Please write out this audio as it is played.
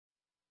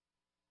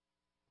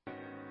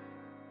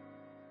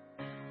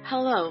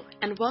Hello,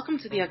 and welcome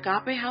to the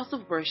Agape House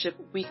of Worship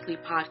weekly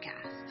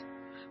podcast.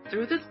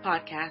 Through this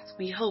podcast,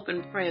 we hope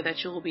and pray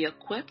that you will be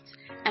equipped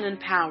and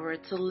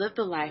empowered to live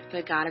the life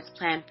that God has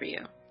planned for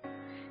you.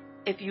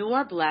 If you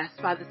are blessed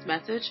by this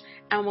message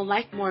and would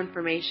like more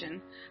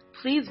information,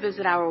 please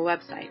visit our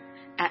website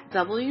at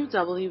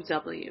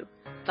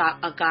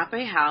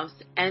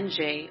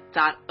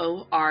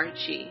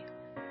www.agapehousenj.org.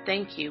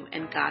 Thank you,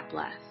 and God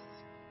bless.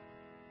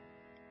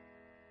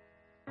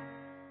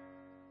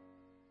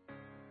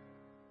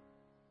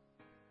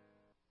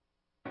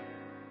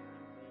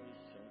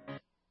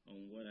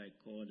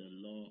 Called the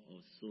law of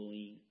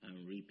sowing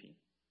and reaping.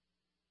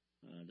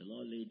 The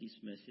Lord laid this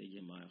message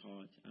in my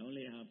heart. I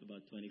only have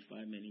about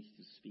 25 minutes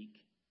to speak,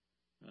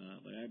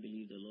 but I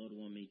believe the Lord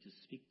wants me to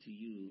speak to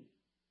you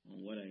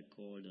on what I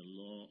call the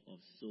law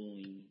of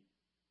sowing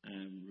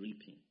and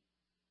reaping.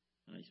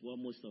 It's what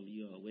most of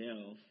you are aware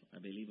of. I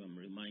believe I'm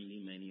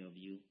reminding many of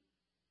you,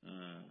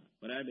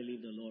 but I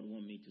believe the Lord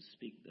wants me to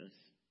speak this,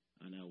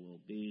 and I will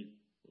obey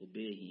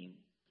Him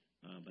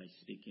by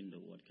speaking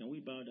the word. Can we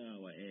bow down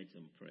our heads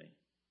and pray?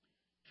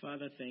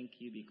 Father, thank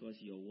you because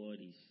your word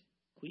is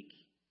quick,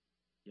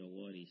 your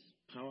word is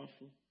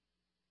powerful,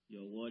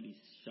 your word is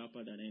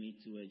sharper than any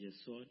two-edged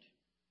sword.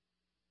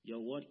 Your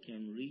word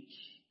can reach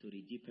to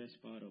the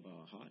deepest part of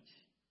our hearts.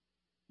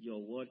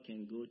 Your word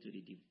can go to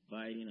the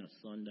dividing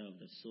asunder of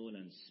the soul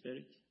and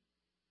spirit.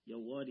 Your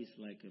word is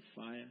like a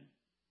fire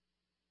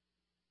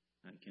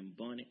and can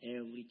burn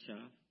every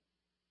chaff.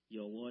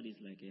 Your word is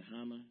like a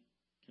hammer,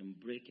 can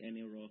break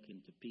any rock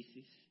into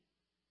pieces.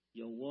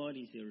 Your word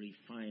is a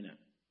refiner.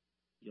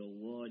 Your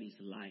word is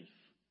life.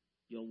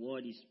 Your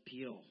word is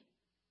pure.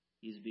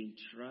 It's been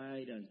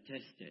tried and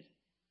tested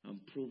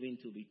and proven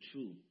to be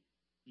true.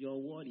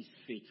 Your word is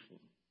faithful.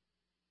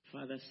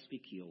 Father,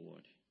 speak your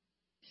word.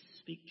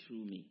 Speak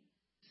through me.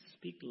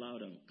 Speak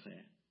loud and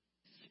clear.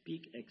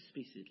 Speak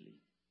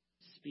explicitly.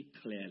 Speak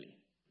clearly.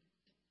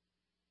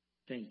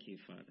 Thank you,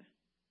 Father.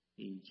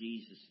 In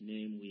Jesus'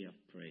 name we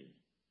have prayed.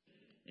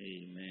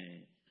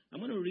 Amen. I'm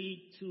going to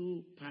read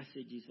two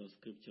passages of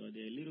Scripture.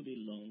 They're a little bit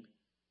long,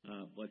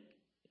 but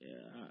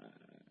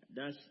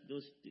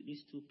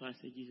these two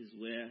passages is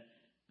where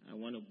I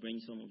want to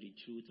bring some of the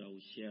truth I will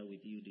share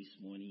with you this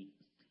morning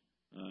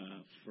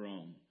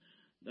from.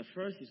 The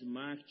first is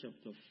Mark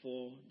chapter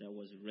 4 that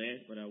was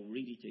read, but I will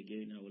read it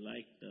again. I would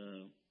like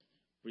the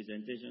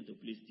presentation to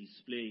please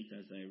display it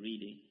as I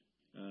read it,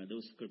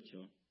 those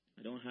scripture.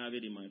 I don't have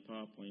it in my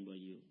PowerPoint, but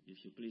you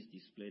should please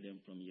display them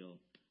from your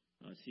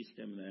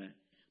system there.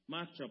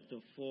 Mark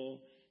chapter 4.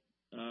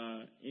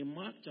 In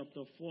Mark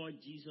chapter 4,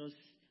 Jesus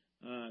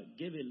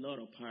gave a lot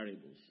of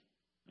parables.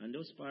 And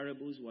those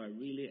parables were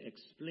really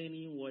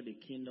explaining what the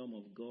kingdom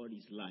of God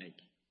is like.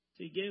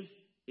 So he gave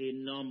a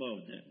number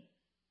of them.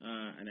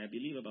 And I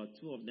believe about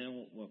two of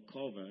them were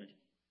covered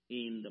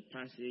in the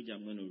passage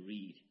I'm going to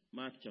read.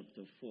 Mark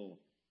chapter 4.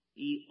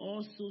 He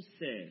also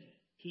said,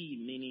 he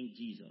meaning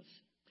Jesus,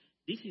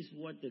 this is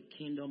what the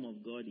kingdom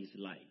of God is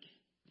like.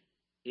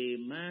 A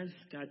man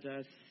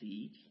scatters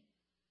seed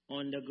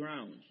on the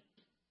ground,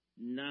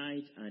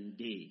 night and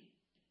day.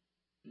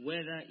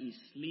 Whether he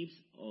sleeps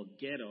or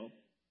get up,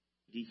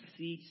 the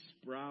seed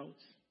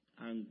sprouts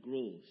and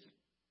grows,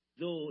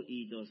 though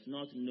he does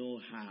not know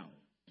how.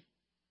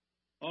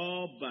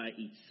 All by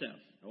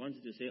itself. I want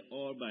you to say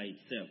all by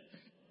itself.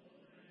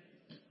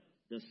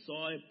 The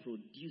soil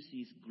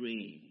produces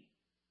grain.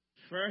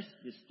 First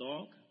the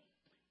stalk,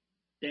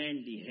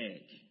 then the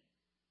head,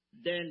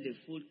 then the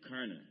full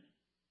kernel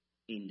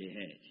in the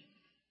head.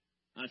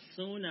 As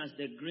soon as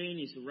the grain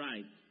is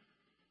ripe,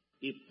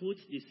 he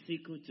puts the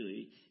sickle to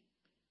it,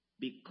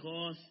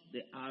 because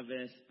the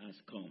harvest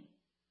has come.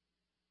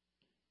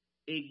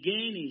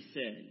 Again he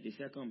said, the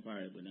second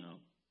parable now,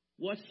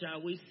 what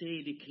shall we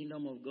say the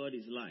kingdom of God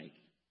is like?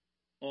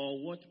 Or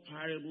what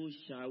parable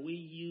shall we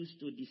use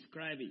to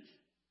describe it?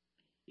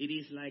 It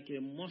is like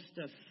a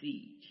mustard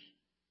seed,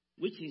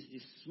 which is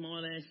the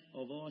smallest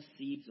of all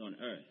seeds on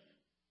earth.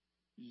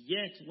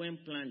 Yet when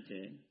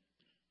planted,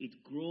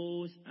 it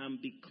grows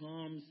and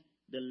becomes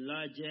the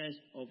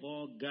largest of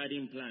all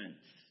garden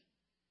plants,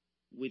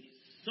 with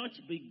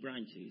such big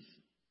branches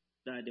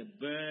that the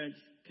birds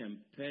can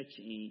perch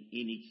in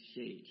its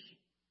shade.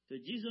 So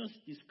Jesus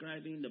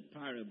describing the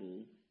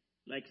parable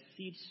like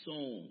seed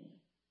sown.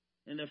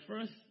 In the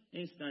first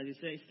instance, he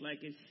says it's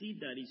like a seed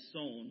that is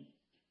sown.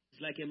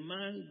 It's like a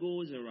man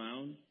goes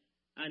around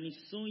and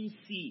he's sowing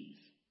seeds.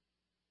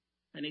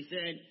 And he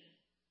said,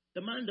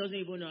 the man doesn't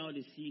even know how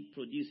the seed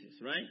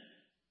produces, right?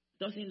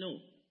 Doesn't know.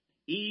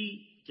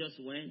 He just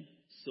went,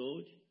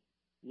 sowed,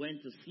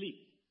 went to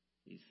sleep.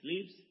 He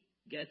sleeps,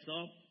 gets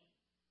up,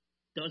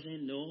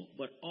 doesn't know,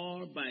 but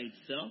all by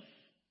itself,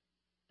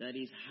 that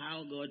is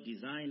how God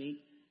designed it.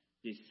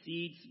 The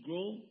seeds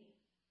grow,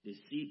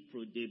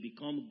 they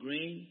become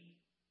grain.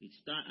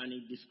 And he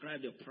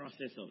described the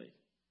process of it.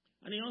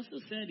 And he also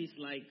said it's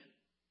like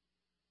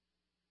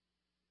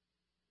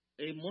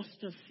a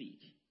mustard seed.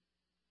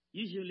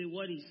 Usually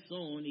what is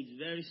sown is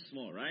very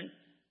small, right?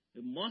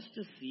 A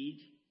mustard seed,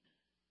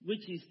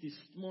 which is the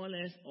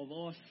smallest of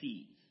all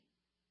seeds.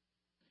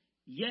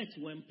 Yet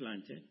when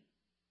planted,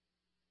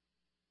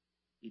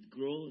 it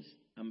grows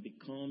and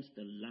becomes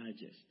the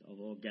largest of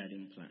all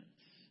garden plants.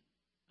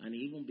 And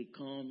it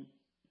becomes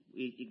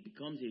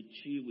a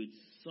tree with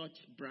such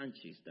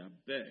branches that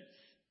birds,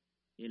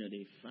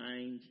 they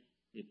find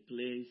a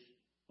place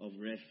of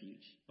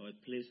refuge or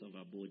a place of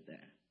abode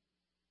there.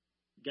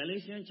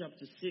 Galatians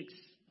chapter 6,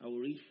 I will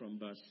read from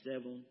verse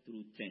 7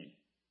 through 10.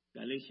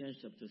 Galatians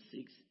chapter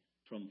 6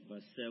 from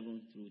verse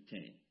 7 through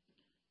 10.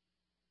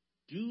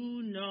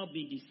 Do not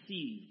be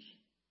deceived.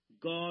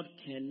 God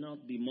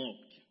cannot be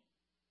mocked.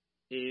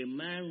 A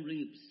man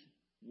reaps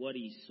what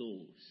he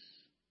sows.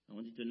 I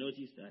want you to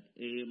notice that.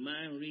 A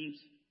man reaps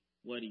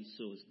what he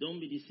sows. Don't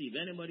be deceived.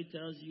 If anybody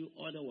tells you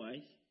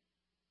otherwise,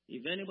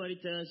 if anybody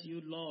tells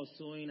you law of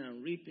sowing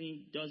and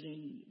reaping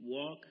doesn't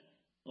work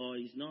or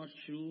is not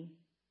true,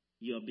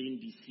 you're being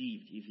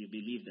deceived if you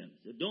believe them.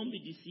 So don't be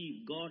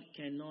deceived. God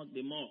cannot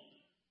be mocked.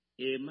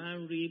 A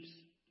man reaps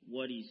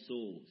what he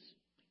sows.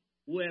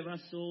 Whoever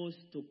sows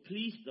to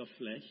please the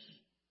flesh,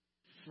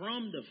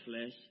 from the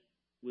flesh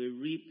will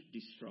reap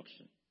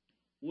destruction.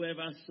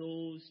 Whoever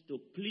sows to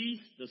please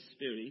the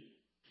Spirit,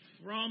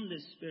 from the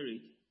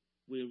Spirit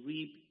will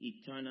reap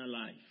eternal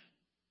life.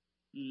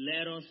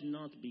 Let us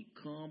not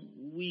become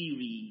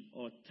weary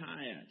or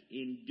tired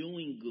in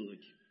doing good,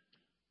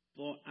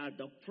 for at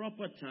the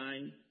proper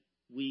time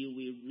we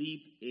will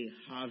reap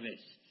a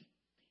harvest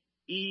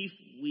if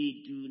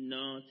we do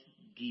not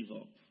give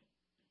up.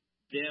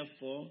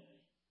 Therefore,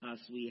 as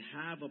we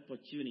have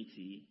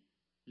opportunity,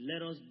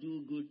 let us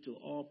do good to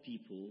all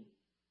people,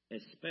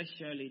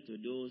 especially to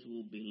those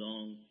who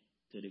belong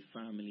to the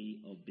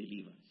family of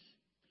believers.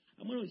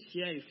 I'm going to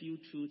share a few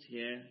truths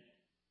here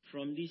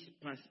from this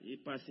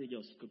passage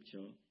of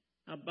Scripture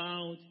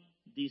about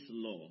this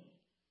law.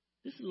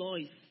 This law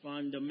is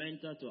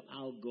fundamental to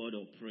how God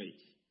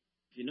operates.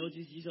 If you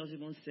notice, Jesus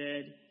even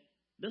said,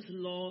 this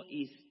law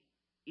is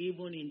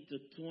even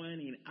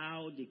intertwined in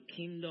how the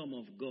kingdom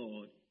of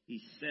God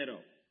is set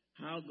up.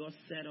 How God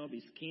set up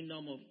his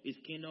kingdom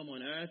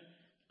on earth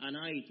and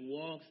how it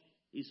works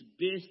is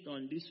based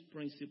on this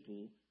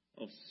principle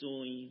of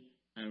sowing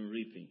and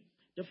reaping.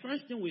 The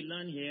first thing we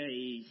learn here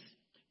is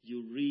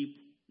you reap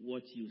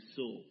what you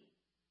sow,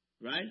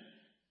 right?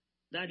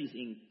 That is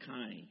in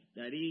kind.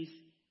 That is,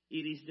 it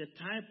is the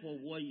type of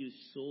what you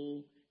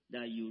sow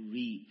that you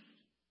reap,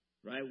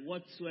 right?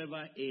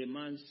 Whatsoever a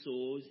man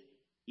sows,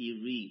 he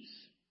reaps.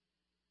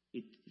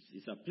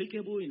 It's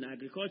applicable in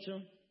agriculture.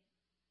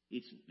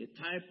 It's the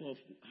type of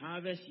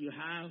harvest you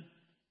have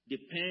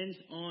depends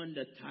on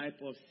the type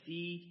of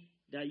seed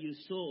that you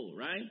sow,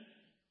 right?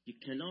 You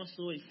cannot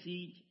sow a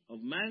seed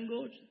of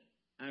mango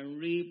and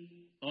reap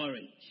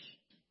orange,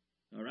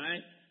 all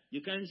right?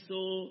 You can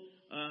sow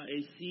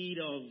a seed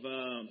of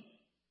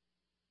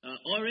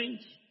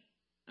orange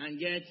and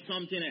get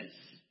something else,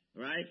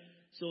 right?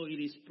 So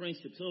it is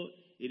principle. So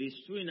it is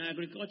true in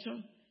agriculture.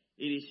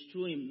 It is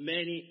true in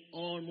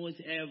almost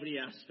every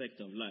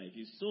aspect of life.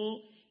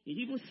 It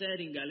even said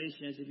in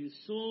Galatians, if you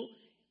sow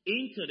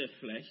into the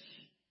flesh,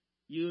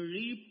 you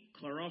reap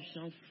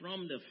corruption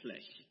from the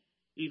flesh.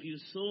 If you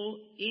sow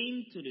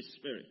into the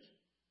Spirit,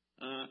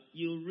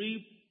 you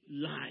reap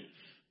life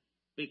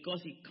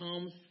because it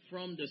comes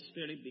from the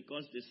Spirit,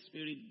 because the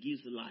Spirit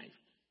gives life.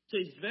 So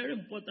it's very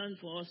important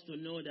for us to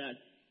know that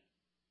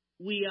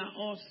we are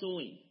all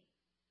sowing,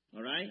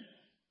 all right?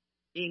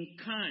 In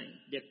kind,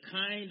 the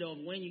kind of,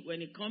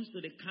 when it comes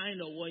to the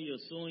kind of what you're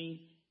sowing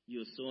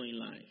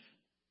life.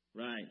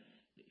 Right.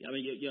 I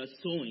mean, you're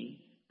sowing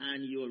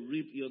and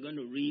you're going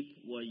to reap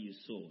what you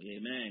sow.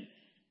 Amen.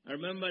 I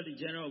remember the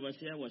general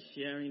overseer was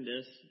sharing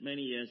this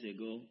many years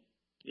ago.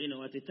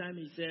 At the time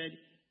he said,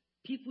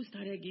 people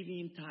started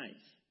giving him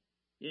tithes.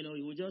 He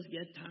would just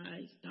get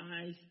tithes.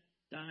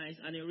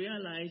 And he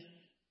realized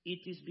it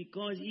is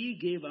because he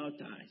gave out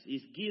tithes.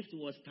 His gift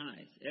was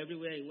tithes.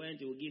 Everywhere he went,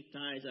 he would give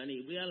tithes. And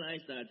he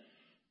realized that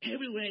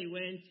everywhere he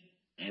went,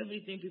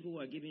 everything people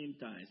were giving him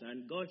tithes.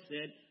 And God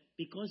said,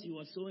 because you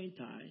are sowing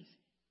tithes,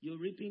 you're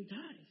reaping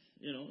tithes.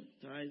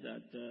 Tithes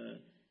that,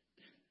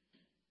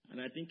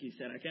 and I think he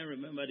said, I can't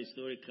remember the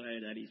story clearly,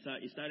 that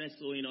he started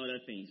sowing other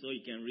things so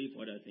he can reap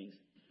other things.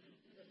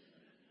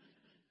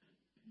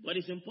 But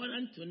it's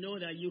important to know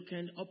that you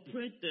can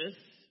operate this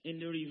in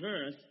the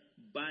reverse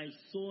by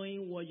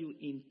sowing what you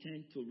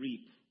intend to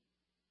reap.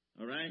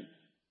 All right?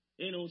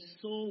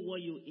 Sow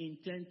what you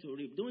intend to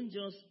reap. Don't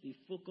just be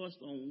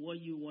focused on what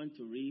you want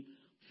to reap.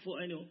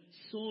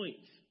 Sow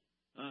it.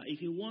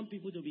 If you want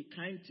people to be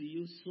kind to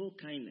you, sow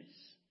kindness,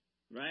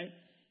 right?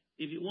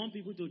 If you want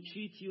people to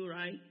treat you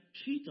right,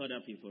 treat other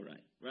people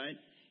right?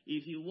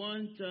 If you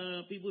want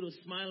people to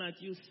smile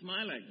at you,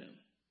 smile at them,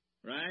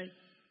 right?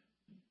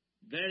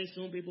 Very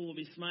soon people will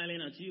be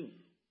smiling at you.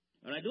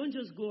 All right? Don't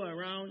just go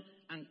around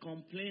and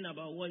complain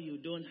about what you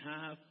don't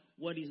have,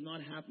 what is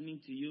not happening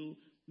to you.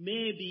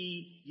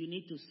 Maybe you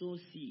need to sow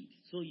seeds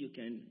so you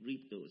can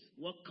reap those.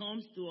 What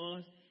comes to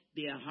us,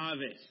 they are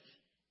harvest.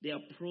 They are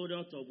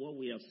product of what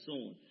we have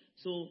sown.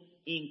 So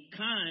in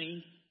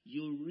kind,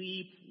 you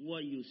reap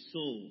what you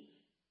sow.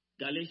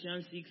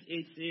 Galatians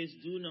 6:8 says,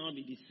 do not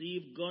be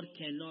deceived. God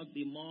cannot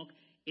be mocked.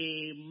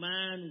 A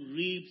man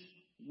reaps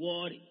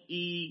what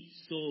he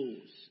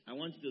sows. I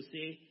want you to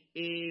say,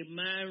 a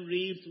man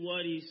reaps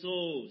what he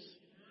sows.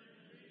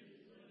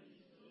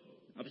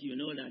 You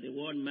know that the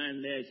word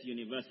man there is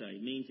universal.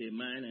 It means a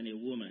man and a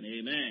woman.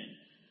 Amen.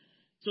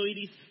 So it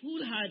is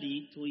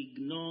foolhardy to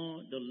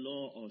ignore the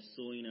law of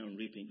sowing and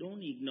reaping.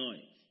 Don't ignore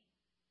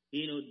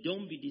it.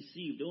 Don't be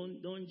deceived.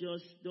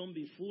 Don't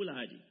be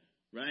foolhardy,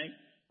 right?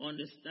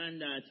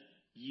 Understand that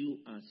you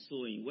are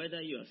sowing.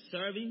 Whether you are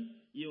serving,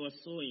 you are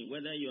sowing.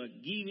 Whether you are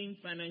giving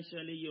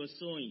financially, you are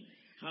sowing.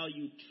 How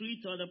you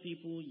treat other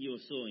people, you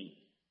are sowing.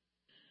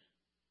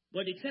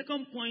 But the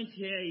second point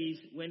here is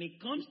when it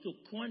comes to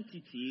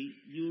quantity,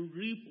 you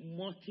reap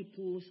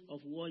multiples of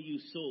what you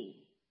sow,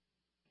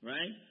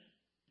 right?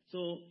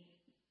 So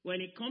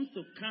when it comes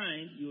to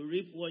kind, you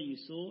reap what you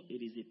sow.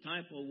 It is the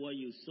type of what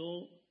you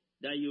sow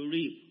that you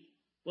reap.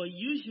 But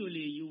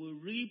usually you will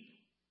reap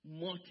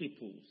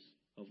multiples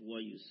of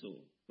what you sow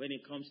when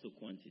it comes to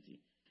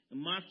quantity.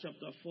 In Mark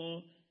chapter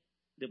 4,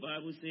 the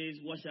Bible says,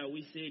 what shall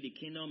we say the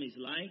kingdom is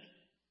like?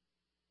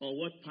 Or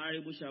what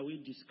parable shall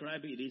we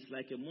describe it? It is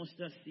like a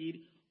mustard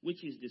seed,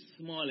 which is the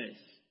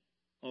smallest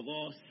of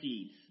all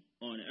seeds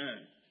on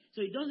earth.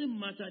 So it doesn't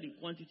matter the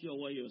quantity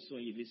of what you're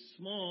sowing. If it's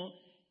small,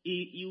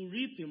 you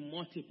reap in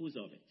multiples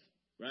of it.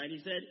 Right? He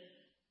said,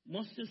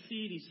 mustard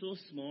seed is so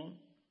small,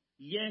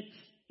 yet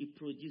it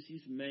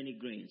produces many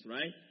grains.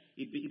 Right?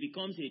 It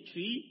becomes a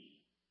tree.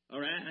 All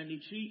right? And the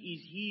tree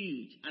is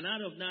huge. And out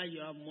of that,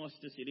 you have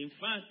mustard seed. In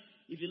fact,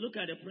 if you look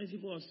at the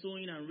principle of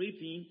sowing and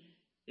reaping,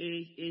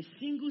 a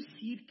single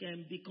seed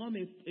can become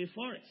a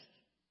forest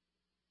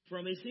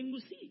from a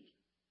single seed.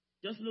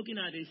 Just looking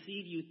at a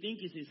seed, you think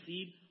it's a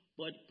seed,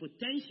 but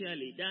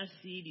potentially that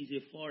seed is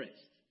a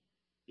forest.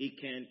 It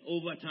can,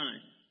 over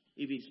time,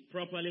 if it's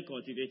properly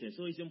cultivated.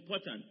 So it's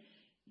important.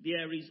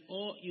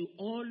 You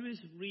always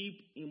reap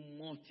in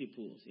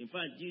multiples. In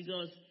fact,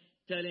 Jesus,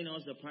 telling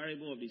us the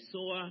parable of the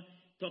sower,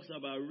 talks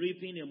about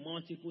reaping in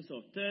multiples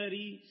of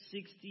 30,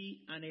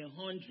 60, and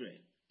 100.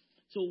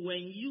 So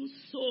when you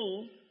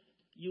sow,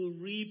 you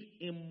reap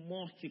in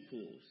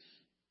multiples,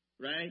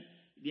 right?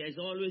 There's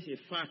always a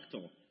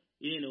factor,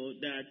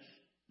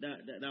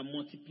 that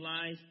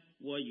multiplies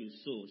what you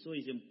sow. So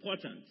it's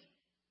important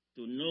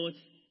to note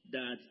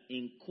that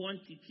in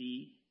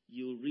quantity,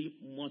 you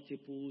reap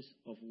multiples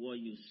of what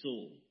you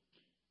sow.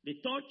 The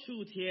third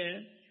truth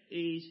here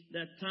is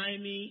that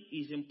timing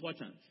is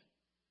important.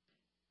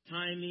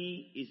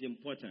 Timing is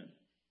important.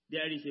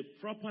 There is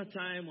a proper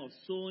time of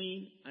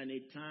sowing and a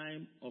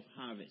time of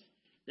harvest.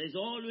 There's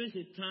always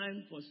a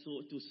time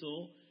to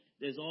sow.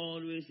 There's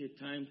always a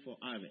time for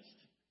harvest.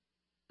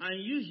 And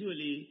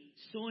usually,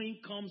 sowing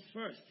comes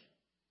first,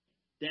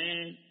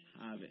 then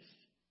harvest.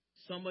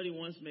 Somebody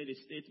once made a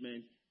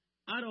statement,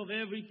 out of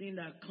everything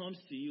that comes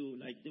to you,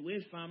 like the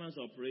way farmers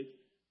operate,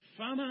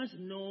 farmers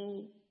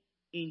know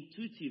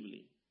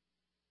intuitively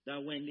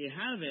that when they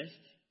harvest,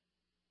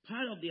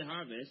 part of the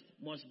harvest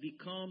must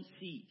become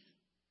seeds.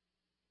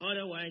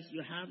 Otherwise,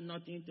 you have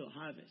nothing to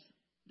harvest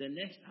the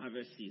next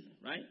harvest season,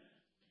 right?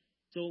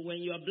 So when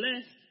you are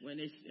blessed,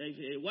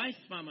 if a wise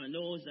farmer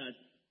knows that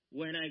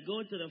when I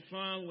go to the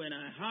farm, when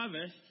I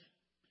harvest,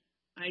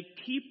 I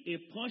keep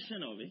a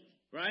portion of it,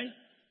 right?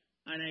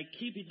 And I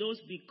keep it, those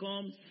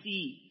become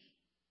seeds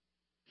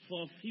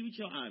for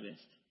future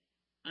harvest.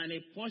 And a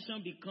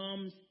portion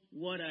becomes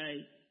what I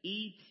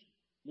eat,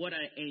 what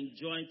I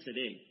enjoy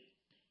today.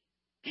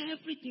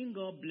 Everything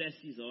God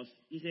blesses us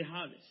is a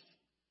harvest.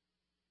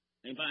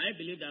 In fact, I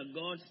believe that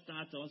God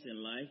starts us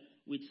in life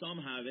with some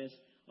harvest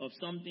of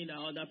something that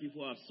other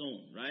people have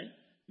sown, right?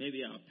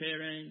 Maybe our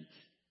parents,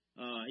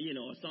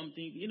 or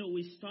something.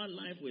 We start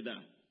life with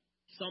that.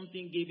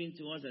 Something given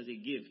to us as a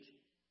gift.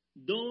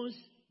 Those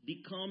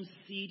become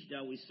seeds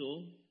that we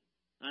sow,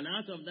 and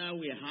out of that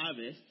we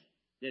harvest.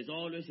 There's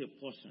always a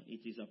portion.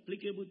 It is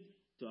applicable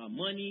to our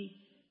money,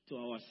 to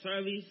our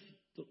service,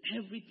 to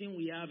everything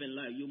we have in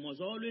life. You must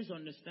always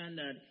understand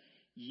that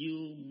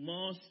you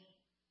must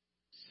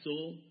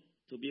sow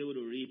to be able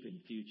to reap in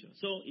future.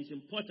 So it's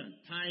important.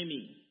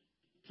 Timing.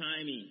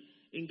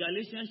 In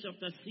Galatians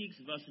chapter 6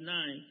 verse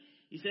 9,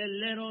 he said,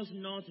 let us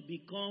not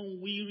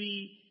become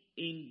weary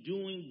in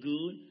doing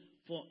good,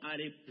 for at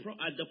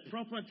the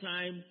proper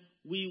time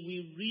we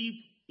will reap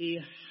a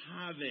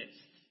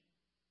harvest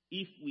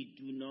if we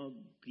do not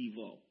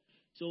give up.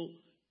 So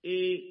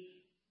a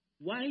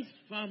wise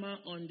farmer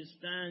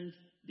understands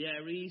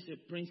there is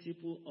a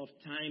principle of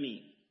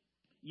timing.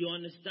 You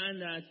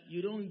understand that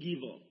you don't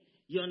give up.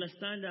 You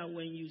understand that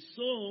when you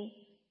sow,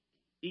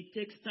 it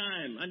takes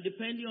time. And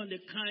depending on the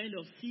kind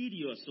of seed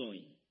you are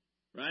sowing,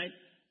 right?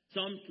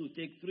 Some could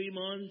take 3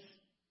 months.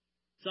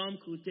 Some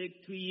could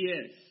take 3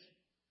 years.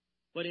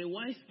 But a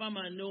wise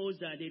farmer knows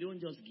that they don't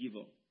just give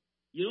up.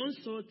 You don't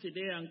sow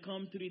today and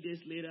come 3 days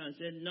later and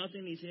say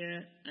nothing is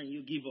here and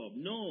you give up.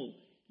 No,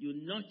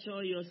 you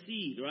nurture your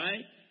seed,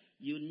 right?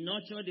 You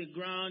nurture the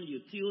ground, you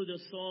till the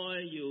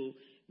soil, you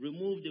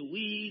remove the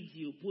weeds,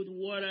 you put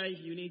water if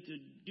you need to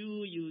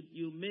do,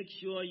 you make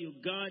sure you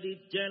guard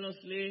it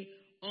jealously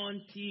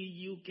until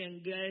you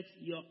can get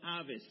your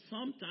harvest.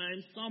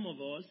 Sometimes, some of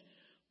us,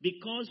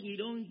 because we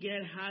don't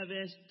get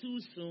harvest too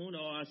soon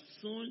or as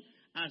soon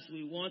as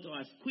we want or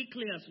as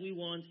quickly as we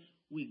want,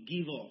 we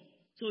give up.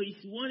 So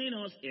it's warning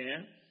us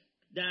here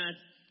that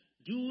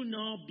do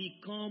not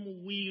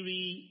become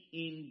weary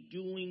in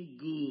doing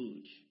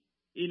good.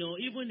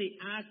 Even the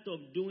act of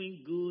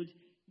doing good,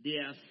 they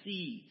are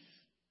seeds.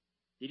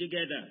 Did you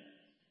get that?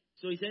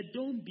 So he said,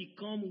 don't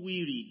become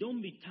weary.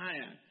 Don't be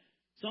tired.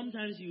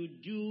 Sometimes you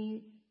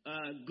do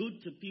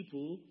good to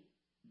people,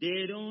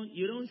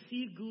 you don't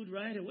see good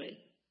right away.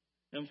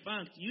 In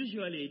fact,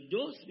 usually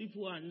those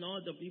people are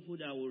not the people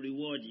that will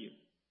reward you.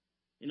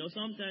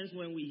 Sometimes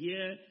when we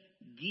hear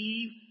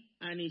give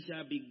and it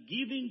shall be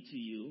given to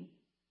you,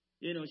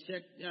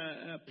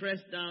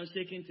 pressed down,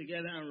 shaken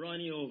together and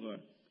running over.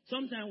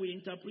 Sometimes we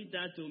interpret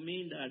that to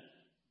mean that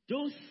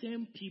those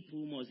same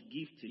people must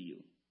give to you.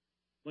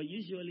 But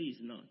usually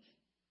it's not.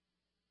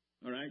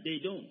 All right? They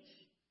don't.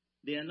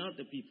 They are not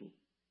the people.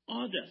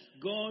 Others,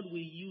 God will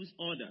use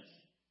others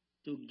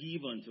to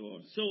give unto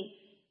us. So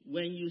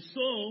when you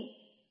sow,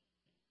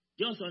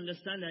 just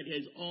understand that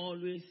there's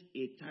always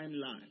a time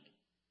lag.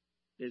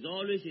 There's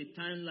always a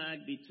time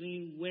lag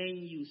between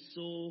when you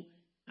sow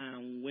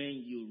and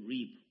when you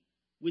reap.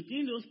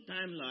 Within those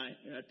time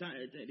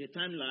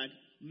lag,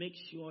 make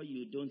sure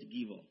you don't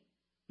give up.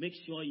 Make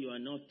sure you are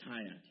not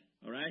tired.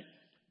 All right?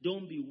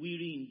 Don't be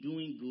weary in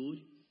doing good,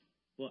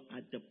 but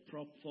at the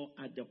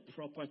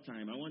proper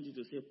time. I want you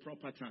to say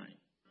proper time.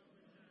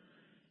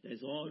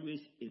 There's always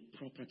a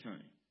proper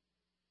time.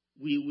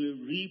 We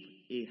will reap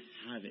a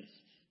harvest.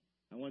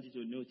 I want you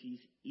to notice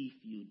if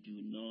you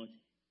do not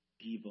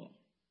give up.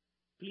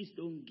 Please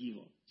don't give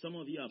up. Some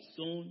of you have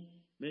sown,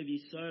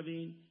 maybe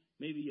serving,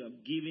 maybe you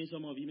have given.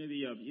 Some of you, maybe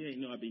you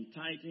have been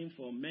tithing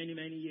for many,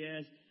 many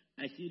years.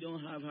 I still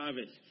don't have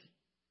harvest.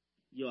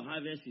 Your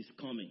harvest is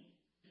coming.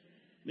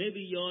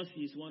 Maybe yours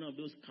is one of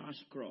those cash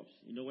crops.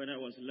 When I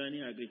was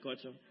learning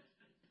agriculture,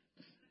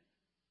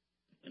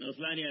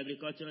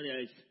 there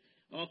is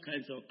all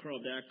kinds of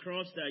crops. There are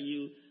crops that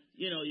you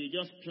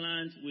just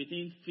plant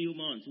within few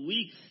months,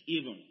 weeks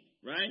even,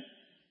 right?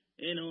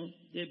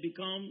 They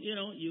become,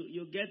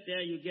 you get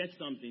there, you get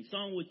something.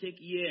 Some will take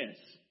years.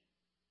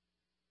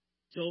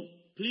 So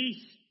please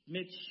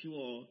make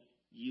sure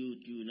you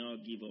do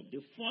not give up.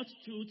 The fourth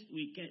truth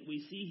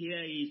we see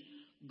here is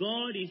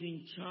God is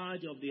in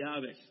charge of the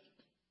harvest.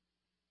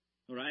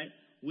 All right?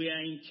 We are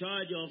in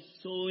charge of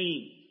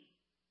sowing.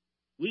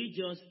 We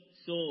just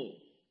sow.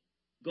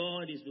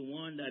 God is the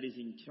one that is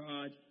in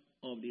charge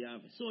of the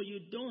harvest. So you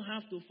don't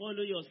have to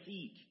follow your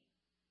seed.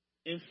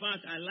 In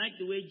fact, I like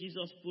the way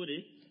Jesus put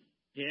it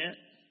here.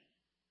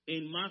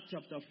 In Mark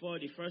chapter 4,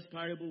 the first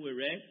parable we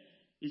read,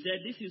 he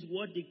said, this is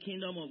what the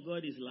kingdom of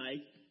God is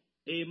like.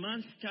 A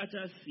man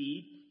scatters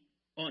seed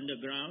on the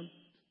ground,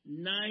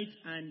 night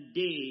and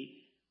day,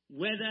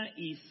 whether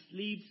he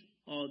sleeps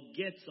or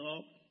gets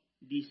up,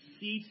 the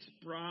seed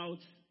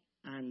sprouts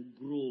and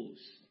grows.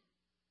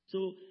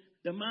 So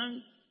the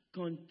man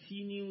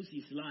continues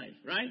his life,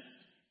 right?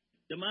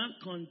 The man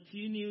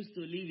continues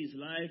to live his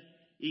life.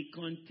 He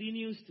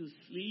continues to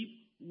sleep,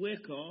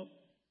 wake up.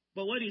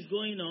 But what is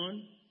going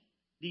on?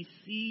 The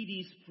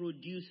seed is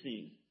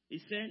producing. He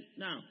said,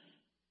 now,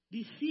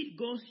 the seed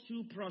goes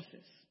through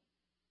process,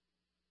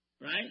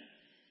 right?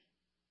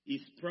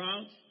 It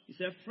sprouts. He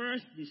said,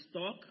 first the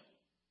stalk,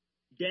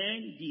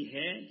 then the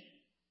head,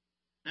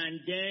 and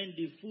then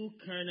the full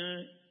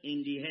kernel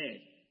in the head.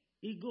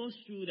 It goes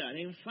through that.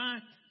 In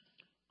fact,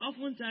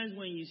 oftentimes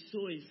when you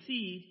sow a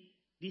seed,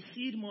 the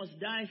seed must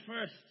die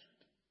first.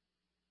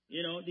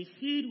 The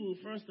seed will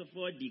first of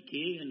all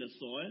decay in the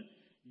soil,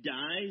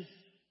 dies,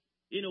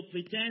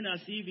 pretend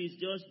as if it's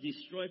just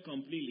destroyed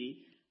completely,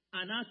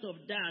 and out of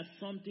that,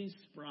 something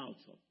sprouts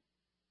up.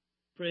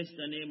 Praise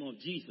the name of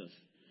Jesus.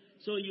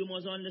 So you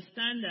must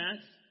understand that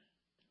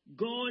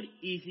God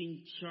is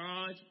in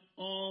charge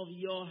of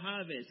your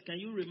harvest. Can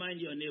you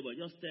remind your neighbor?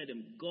 Just tell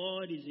them,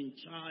 God is in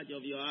charge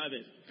of your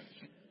harvest.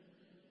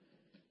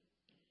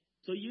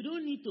 So you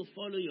don't need to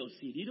follow your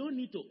seed. You don't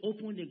need to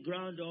open the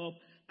ground up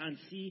and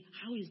see,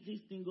 how is this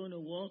thing going to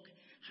work?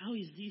 How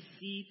is this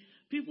seed?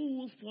 People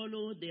who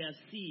follow their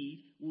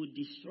seed will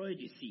destroy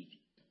the seed.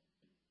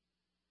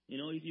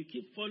 If you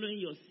keep following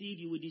your seed,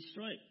 you will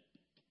destroy it.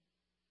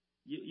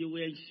 You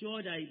will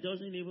ensure that it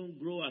doesn't even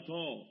grow at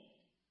all.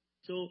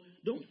 So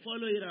don't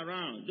follow it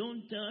around.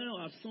 Don't tell,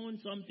 I've sown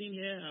something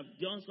here, I've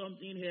done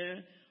something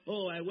here.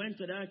 Oh, I went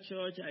to that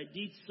church, I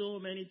did so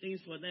many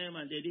things for them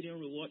and they didn't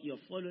reward. You're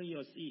following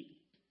your seed.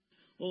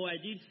 Oh, I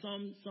did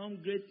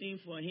some great thing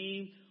for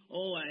him.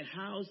 Oh, I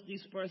housed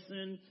this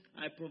person,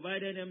 I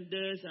provided them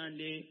this and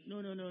they...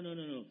 No.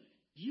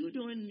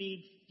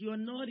 You're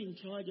not in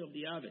charge of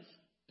the harvest.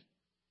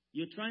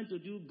 You're trying to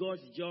do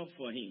God's job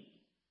for him.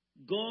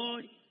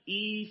 God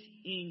is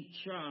in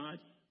charge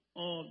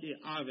of the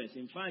harvest.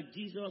 In fact,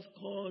 Jesus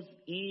calls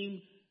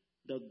him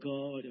the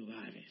God of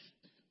harvest.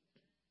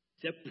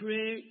 So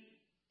pray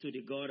to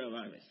the God of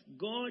harvest.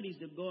 God is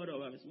the God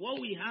of harvest. What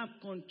we have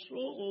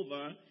control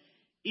over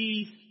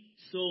is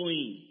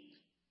sowing.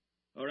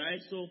 All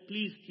right? So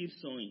please keep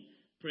sowing.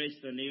 Praise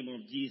the name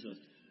of Jesus.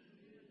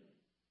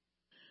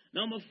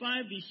 Number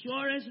 5, the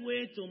surest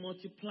way to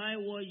multiply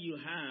what you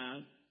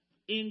have,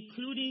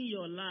 including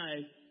your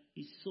life,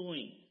 is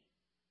sowing.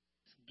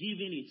 It's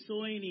giving it.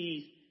 Sowing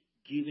is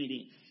giving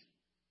it.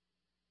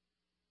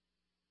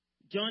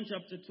 John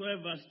chapter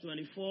 12, verse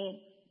 24,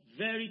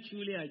 very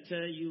truly I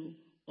tell you,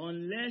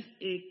 unless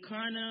a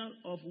kernel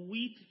of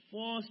wheat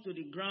falls to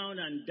the ground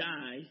and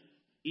dies,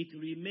 it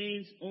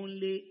remains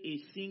only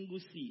a single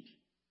seed.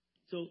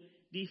 So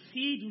the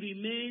seed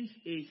remains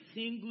a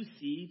single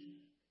seed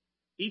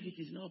if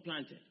it is not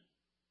planted.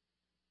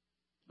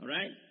 All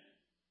right?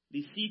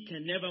 The seed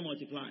can never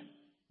multiply.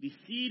 The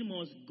seed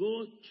must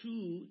go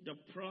through the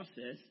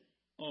process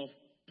of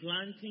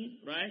planting,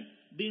 right?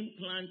 Being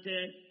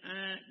planted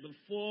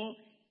before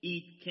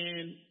it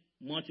can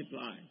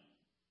multiply.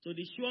 So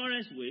the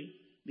surest way,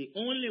 the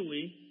only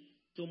way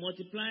to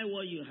multiply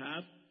what you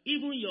have,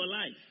 even your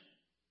life,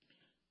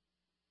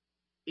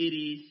 it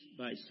is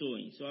by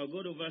sowing. So I'll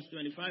go to verse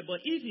 25. But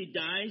if it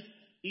dies,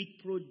 it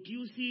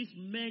produces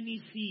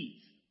many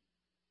seeds.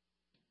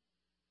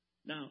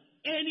 Now,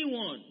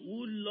 anyone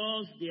who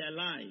loves their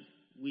life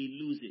will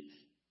lose it,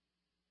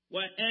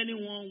 while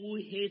anyone who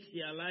hates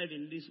their life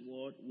in this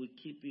world will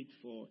keep it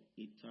for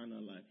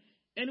eternal life.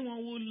 Anyone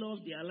who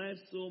loves their life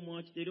so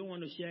much, they don't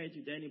want to share it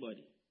with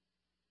anybody.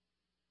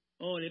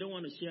 Oh, they don't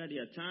want to share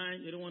their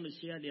time. They don't want to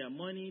share their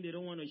money. They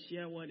don't want to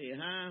share what they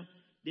have.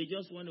 They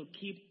just want to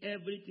keep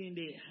everything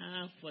they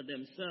have for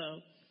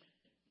themselves.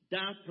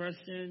 That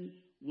person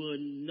will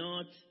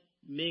not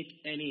make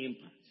any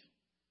impact.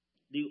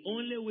 The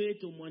only way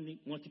to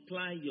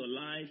multiply your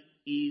life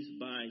is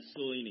by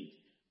sowing it.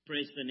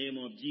 Praise the name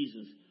of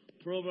Jesus.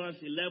 Proverbs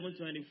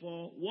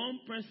 11:24. One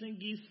person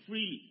gives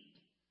freely,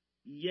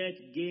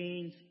 yet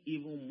gains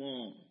even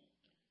more.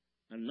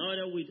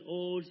 Another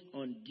withholds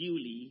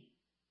unduly,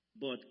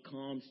 but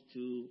comes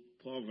to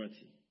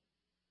poverty.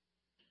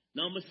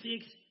 Number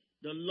 6,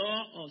 the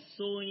law of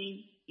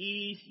sowing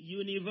is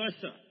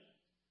universal.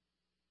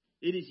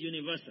 It is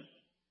universal.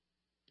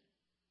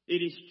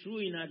 It is true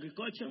in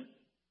agriculture.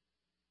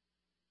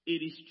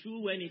 It is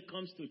true when it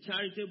comes to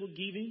charitable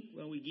giving,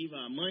 when we give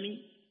our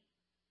money.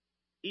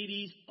 It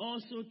is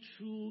also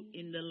true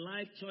in the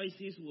life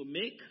choices we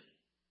make.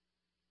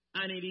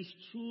 And it is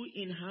true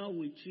in how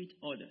we treat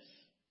others.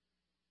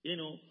 You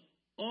know,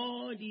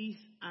 all these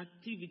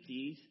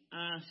activities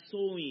are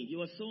sowing.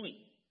 You are sowing.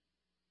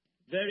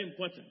 Very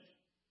important.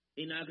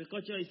 In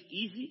agriculture, it's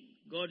easy.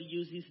 God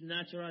uses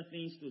natural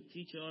things to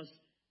teach us,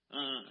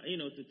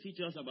 to teach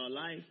us about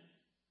life.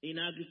 In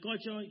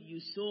agriculture, you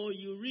sow,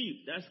 you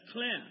reap. That's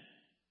clear.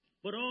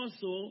 But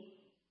also,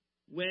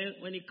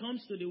 when it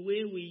comes to the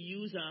way we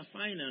use our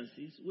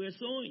finances, we're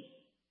sowing.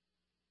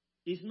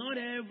 It's not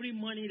every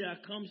money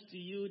that comes to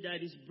you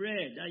that is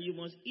bread that you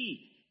must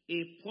eat.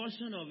 A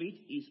portion of it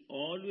is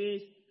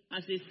always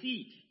as a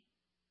seed.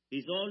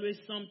 It's always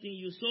something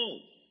you sow.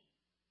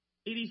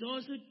 It is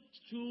also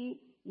true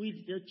with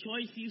the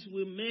choices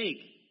we make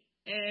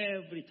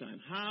every time.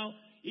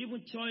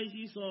 Even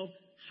choices of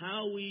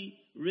how we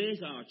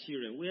raise our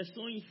children. We are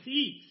sowing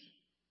seeds.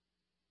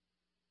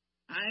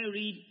 I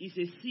read is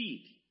a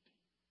seed.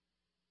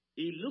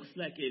 It looks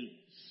like a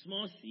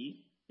small seed,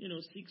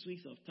 6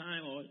 weeks of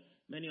time, or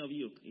many of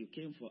you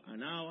came for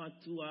an hour,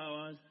 2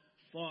 hours,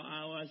 4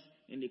 hours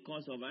in the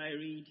course of I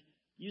read.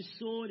 You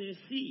sowed a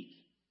seed.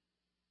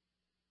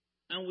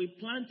 And we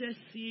planted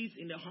seeds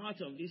in the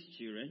heart of these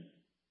children.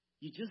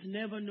 You just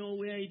never know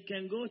where it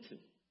can go to.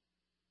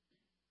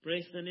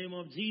 Praise the name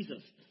of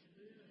Jesus.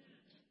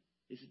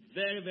 It's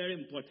very, very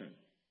important.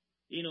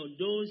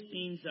 Those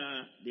things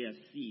they are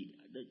seed.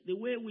 The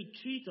way we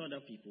treat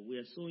other people, we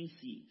are sowing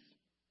seeds.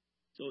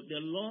 So the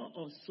law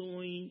of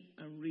sowing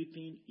and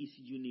reaping is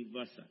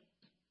universal.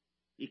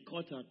 It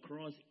cuts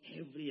across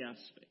every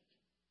aspect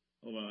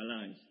of our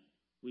lives.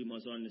 We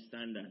must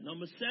understand that.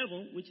 Number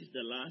 7, which is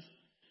the last,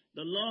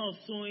 the law of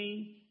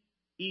sowing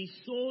is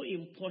so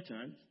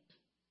important,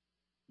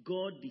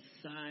 God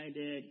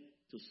decided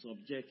to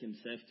subject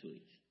himself to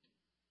it.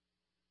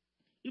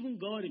 Even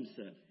God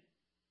himself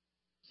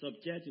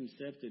subject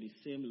himself to the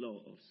same law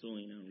of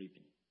sowing and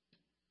reaping.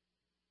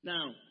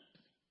 Now,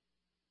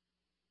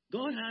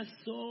 God has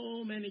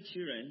so many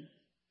children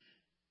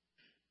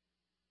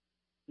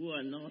who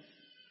are not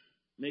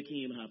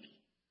making him happy.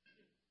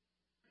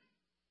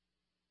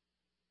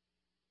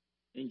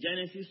 In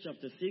Genesis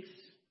chapter 6,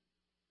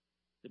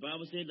 the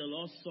Bible says the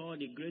Lord saw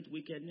the great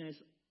wickedness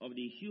of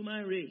the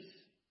human race.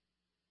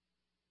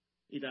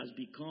 It has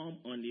become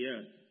on the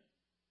earth.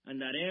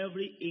 And that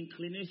every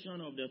inclination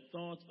of the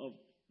thoughts of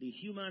the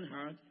human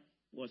heart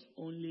was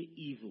only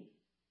evil.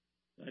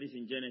 That is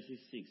in Genesis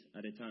 6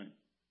 at the time.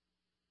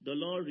 The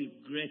Lord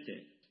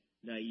regretted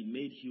that he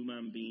made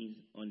human beings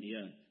on the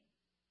earth.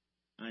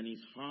 And his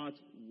heart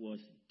was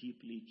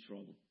deeply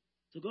troubled.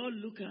 So God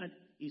looked at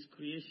his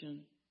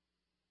creation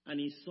and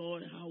he saw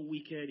how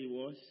wicked it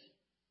was.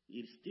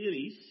 It still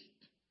is.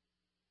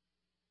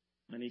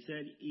 And he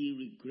said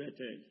he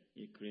regretted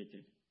he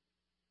created.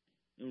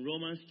 In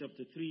Romans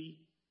chapter 3,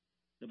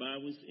 the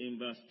Bible in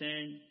verse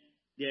 10,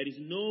 there is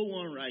no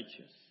one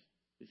righteous.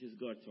 This is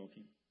God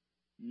talking.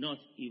 Not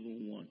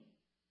even one.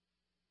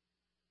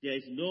 There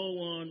is no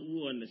one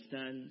who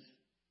understands.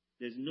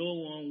 There's no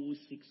one who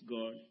seeks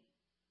God.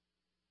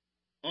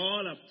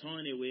 All have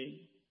turned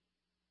away.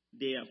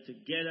 They have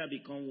together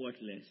become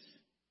worthless.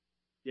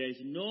 There is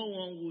no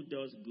one who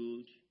does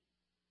good,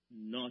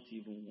 not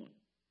even one.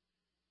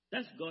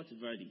 That's God's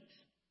verdict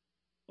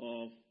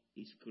of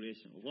his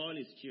creation, of all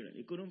his children.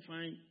 He couldn't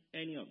find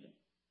any of them.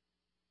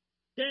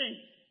 Then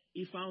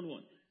he found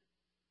one.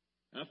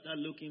 After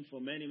looking for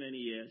many, many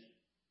years,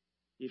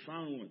 he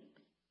found one.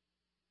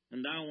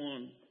 And that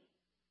one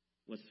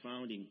was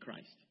found in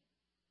Christ.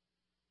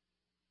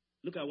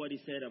 Look at what he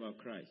said about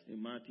Christ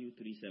in Matthew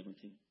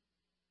 3:17.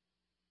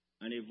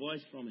 And a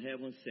voice from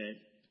heaven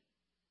said,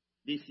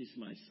 "This is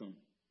my son,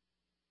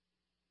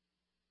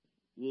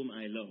 whom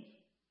I love.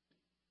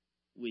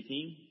 With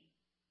him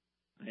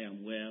I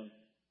am well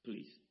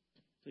pleased."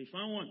 So he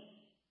found one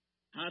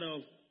out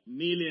of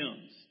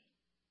millions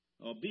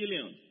or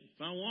billions. He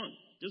found one,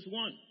 just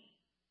one.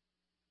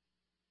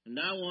 And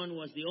that one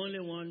was the only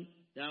one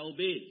that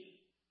obeyed.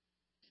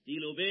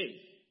 Still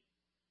obeys.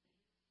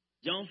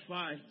 John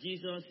 5,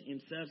 Jesus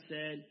himself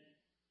said,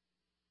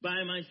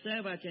 "By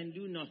myself I can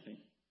do nothing.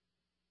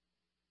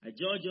 I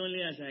judge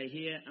only as I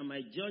hear, and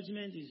my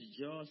judgment is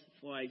just,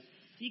 for I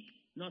seek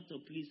not to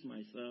please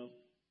myself,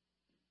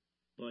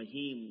 but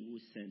him who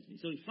sent me."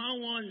 So he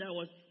found one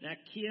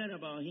that cared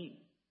about him,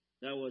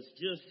 that was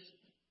just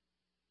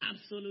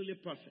absolutely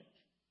perfect.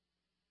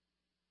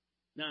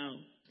 Now,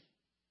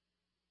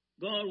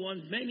 God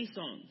wants many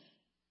sons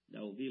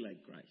that will be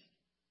like Christ.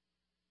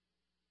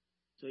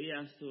 So he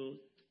has to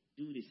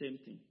do the same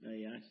thing that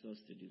he asked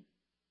us to do.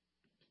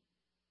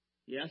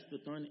 He has to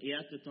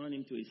turn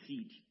him to a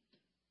seed,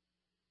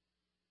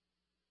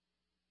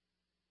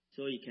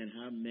 so he can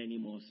have many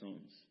more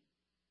sons.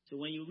 So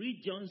when you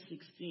read John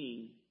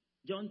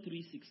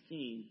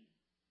 3:16,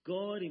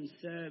 God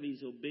himself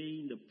is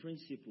obeying the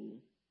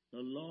principle,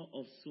 the law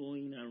of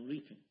sowing and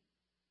reaping.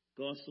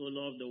 God so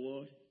loved the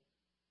world,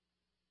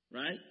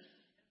 right,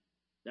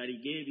 that he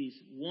gave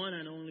his one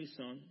and only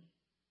Son,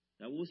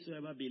 that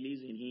whosoever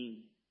believes in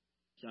him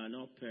shall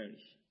not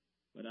perish,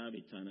 but have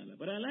eternal life.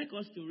 But I'd like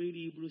us to read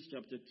Hebrews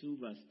chapter 2,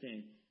 verse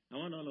 10. I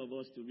want all of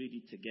us to read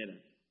it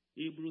together.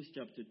 Hebrews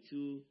chapter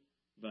 2,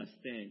 verse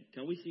 10.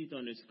 Can we see it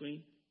on the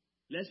screen?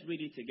 Let's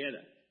read it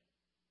together.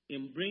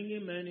 "In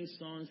bringing many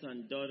sons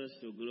and daughters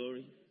to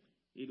glory,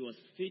 it was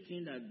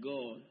fitting that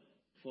God,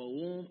 for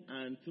whom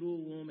and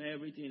through whom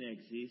everything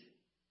exists,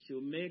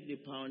 should make the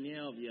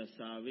pioneer of your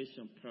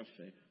salvation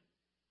perfect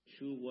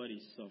through what he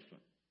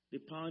suffered." The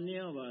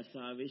pioneer of our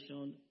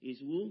salvation is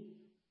who?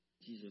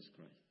 Jesus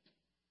Christ.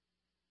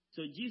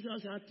 So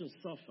Jesus had to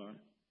suffer,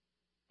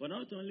 but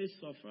not only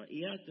suffer,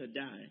 he had to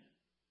die,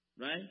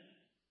 right?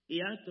 He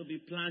had to be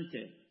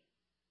planted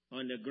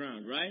on the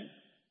ground, right?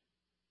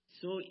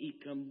 So he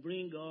can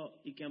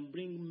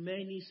bring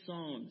many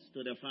sons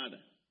to the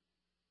Father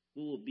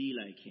who will be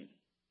like him.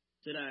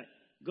 So that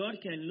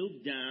God can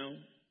look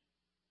down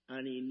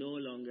and he no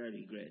longer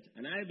regrets.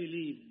 And I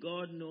believe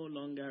God no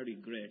longer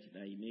regrets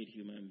that he made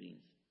human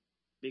beings.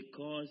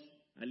 Because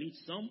at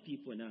least some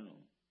people now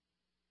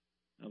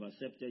have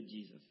accepted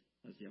Jesus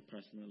as their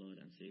personal Lord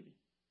and Savior.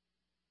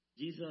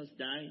 Jesus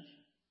died.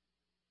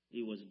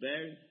 He was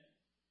buried.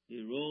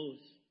 He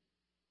rose.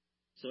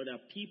 So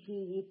that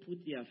people who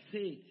put their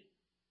faith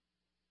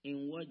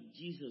in what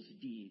Jesus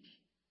did,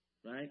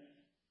 right,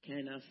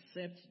 can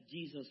accept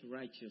Jesus'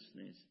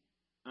 righteousness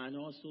and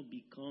also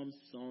become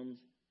sons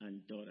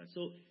and daughters.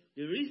 So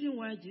the reason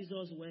why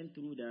Jesus went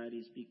through that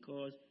is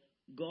because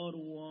God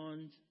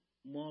wants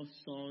more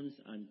sons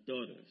and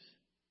daughters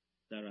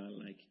that are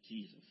like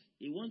Jesus.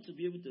 He wants to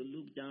be able to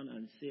look down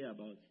and say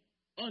about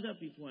other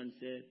people and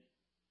say,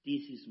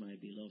 "This is my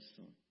beloved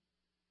son,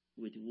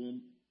 with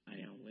whom I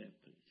am well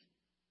pleased.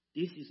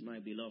 This is my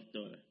beloved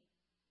daughter,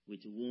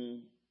 with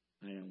whom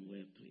I am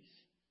well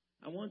pleased."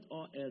 I want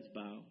all heads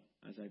bow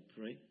as I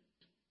pray.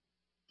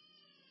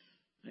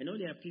 I know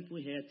there are people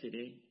here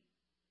today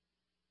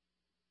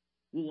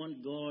who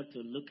want God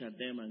to look at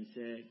them and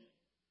say,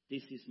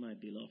 "This is my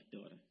beloved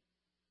daughter.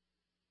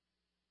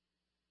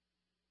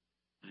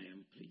 I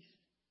am pleased."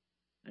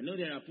 I know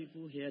there are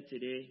people here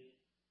today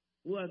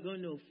who are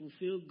going to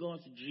fulfill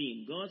God's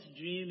dream. God's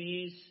dream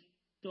is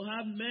to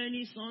have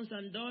many sons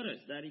and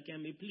daughters that he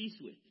can be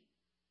pleased with.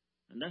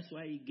 And that's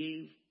why he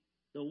gave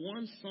the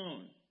one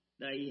son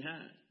that he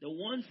had, the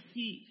one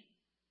seed,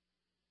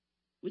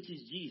 which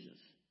is Jesus,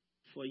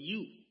 for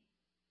you.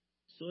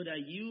 So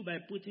that you, by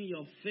putting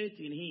your faith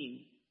in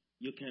him,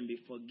 you can be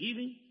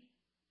forgiven,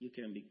 you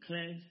can be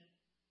cleansed,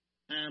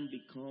 and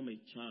become a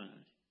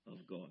child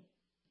of God.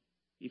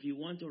 If you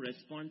want to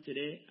respond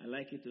today, I'd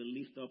like you to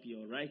lift up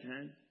your right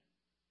hand.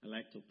 I'd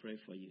like to pray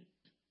for you.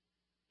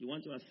 You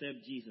want to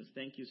accept Jesus.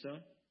 Thank you,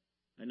 sir.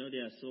 I know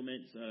there are so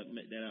many,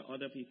 there are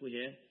other people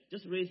here.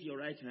 Just raise your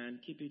right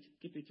hand. Keep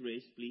it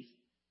raised, please.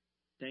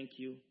 Thank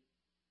you.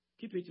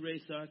 Keep it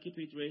raised, sir. Keep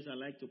it raised. I'd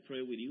like to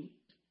pray with you.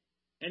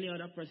 Any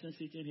other person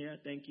sitting here,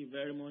 thank you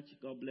very much.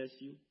 God bless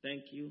you.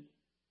 Thank you.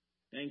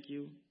 Thank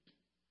you.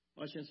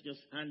 Ushers,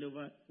 just hand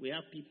over. We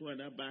have people at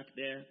the back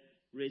there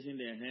raising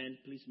their hand.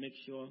 Please make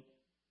sure.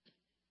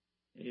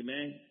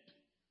 Amen.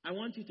 I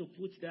want you to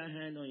put that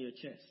hand on your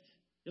chest.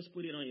 Just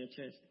put it on your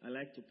chest. I'd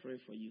like to pray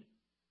for you.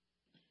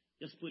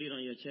 Just put it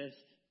on your chest.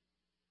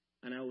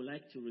 And I would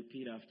like to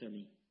repeat after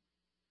me.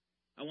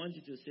 I want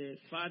you to say,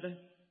 Father,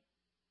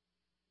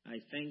 I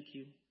thank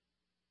you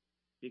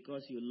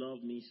because you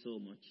love me so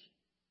much.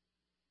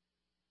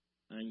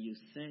 And you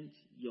sent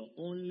your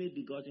only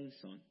begotten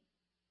Son,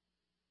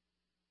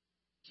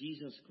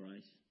 Jesus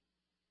Christ.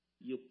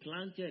 You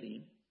planted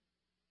him,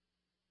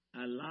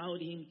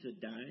 allowed him to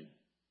die,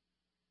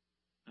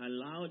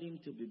 allowed him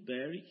to be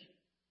buried,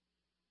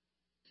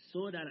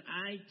 so that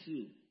I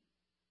too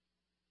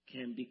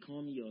can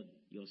become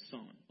your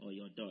son or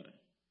your daughter.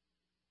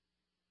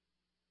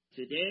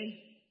 Today,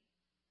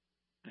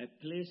 I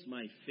place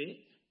my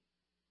faith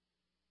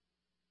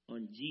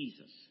on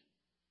Jesus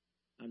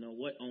and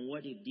on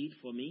what he did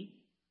for me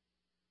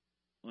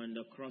on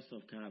the cross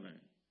of Calvary.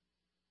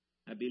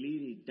 I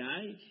believe he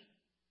died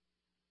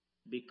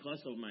because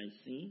of my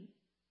sin.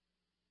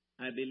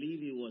 I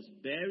believe he was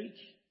buried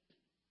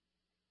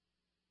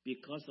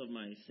because of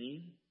my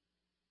sin.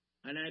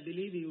 And I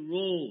believe he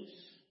rose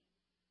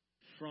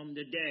from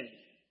the dead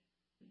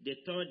the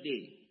third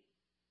day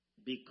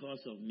because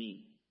of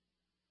me.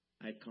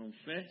 I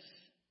confess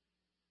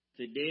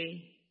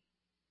today,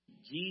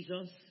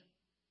 Jesus,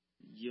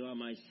 you are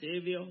my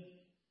Savior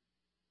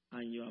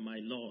and you are my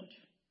Lord.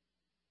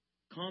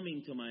 Come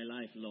into my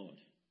life, Lord.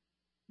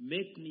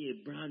 Make me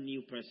a brand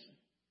new person.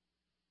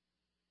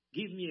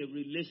 Give me a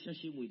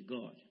relationship with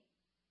God.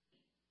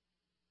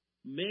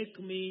 Make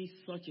me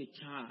such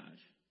a child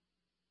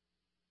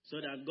so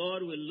that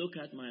God will look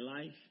at my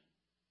life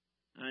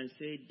and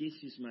say, this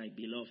is my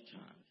beloved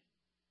child.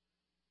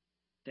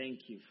 Thank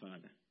you,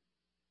 Father.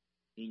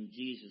 In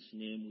Jesus'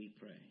 name we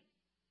pray.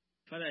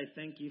 Father, I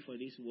thank you for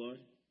this word.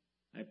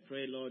 I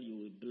pray, Lord, you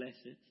will bless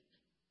it.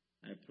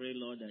 I pray,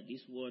 Lord, that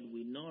this word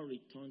will not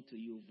return to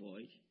you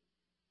void.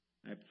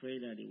 I pray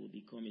that it will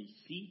become a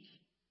seed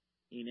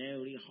in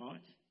every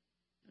heart,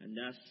 and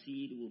that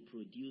seed will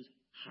produce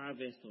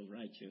harvest of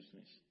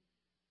righteousness.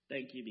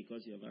 Thank you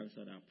because you have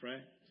answered our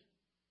prayer.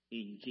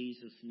 In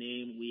Jesus'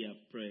 name we have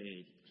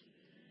prayed.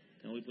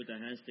 Can we put our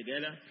hands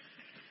together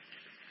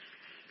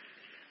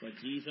for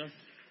Jesus?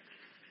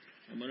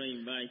 I'm going to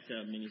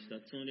invite Minister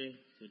Tunde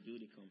to do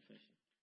the confession.